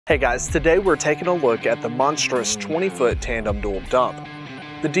Hey guys, today we're taking a look at the monstrous 20-foot Tandem Dual Dump.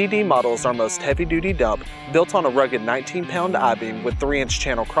 The DD model is our most heavy-duty dump, built on a rugged 19-pound I-beam with 3-inch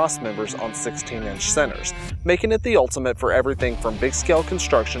channel crossmembers on 16-inch centers, making it the ultimate for everything from big-scale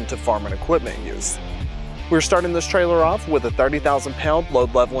construction to farm and equipment use. We're starting this trailer off with a 30,000-pound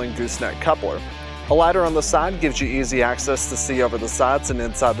load-leveling gooseneck coupler. A ladder on the side gives you easy access to see over the sides and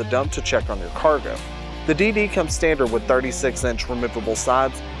inside the dump to check on your cargo. The DD comes standard with 36-inch removable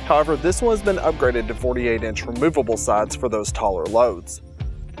sides, however this one has been upgraded to 48-inch removable sides for those taller loads.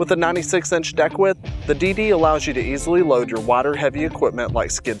 With a 96-inch deck width, the DD allows you to easily load your wider heavy equipment like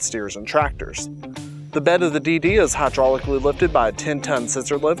skid steers and tractors. The bed of the DD is hydraulically lifted by a 10-ton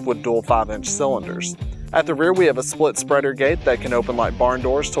scissor lift with dual 5-inch cylinders. At the rear we have a split spreader gate that can open like barn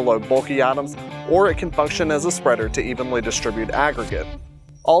doors to load bulky items, or it can function as a spreader to evenly distribute aggregate.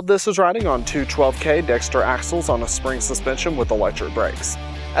 All of this is riding on two 12K Dexter axles on a spring suspension with electric brakes.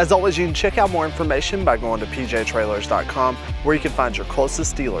 As always, you can check out more information by going to pjtrailers.com, where you can find your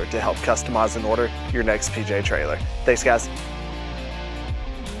closest dealer to help customize and order your next PJ trailer. Thanks guys.